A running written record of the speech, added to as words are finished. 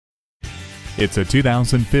It's a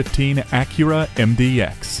 2015 Acura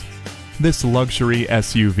MDX. This luxury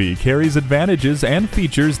SUV carries advantages and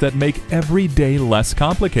features that make every day less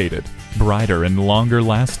complicated. Brighter and longer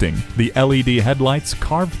lasting, the LED headlights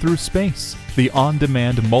carve through space. The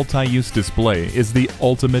on-demand multi-use display is the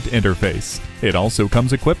ultimate interface. It also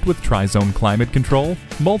comes equipped with tri-zone climate control,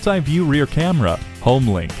 multi-view rear camera,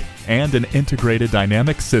 HomeLink, and an integrated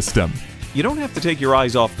dynamic system. You don't have to take your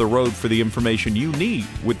eyes off the road for the information you need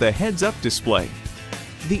with the heads-up display.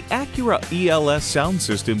 The Acura ELS sound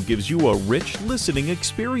system gives you a rich listening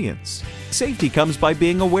experience. Safety comes by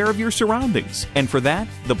being aware of your surroundings, and for that,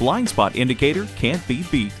 the blind spot indicator can't be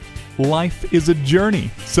beat. Life is a journey,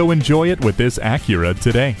 so enjoy it with this Acura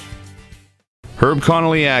today. Herb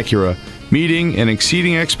Connolly Acura, meeting and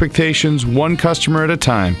exceeding expectations one customer at a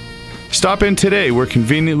time. Stop in today. We're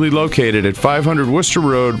conveniently located at 500 Worcester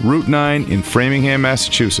Road, Route 9 in Framingham,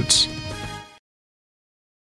 Massachusetts.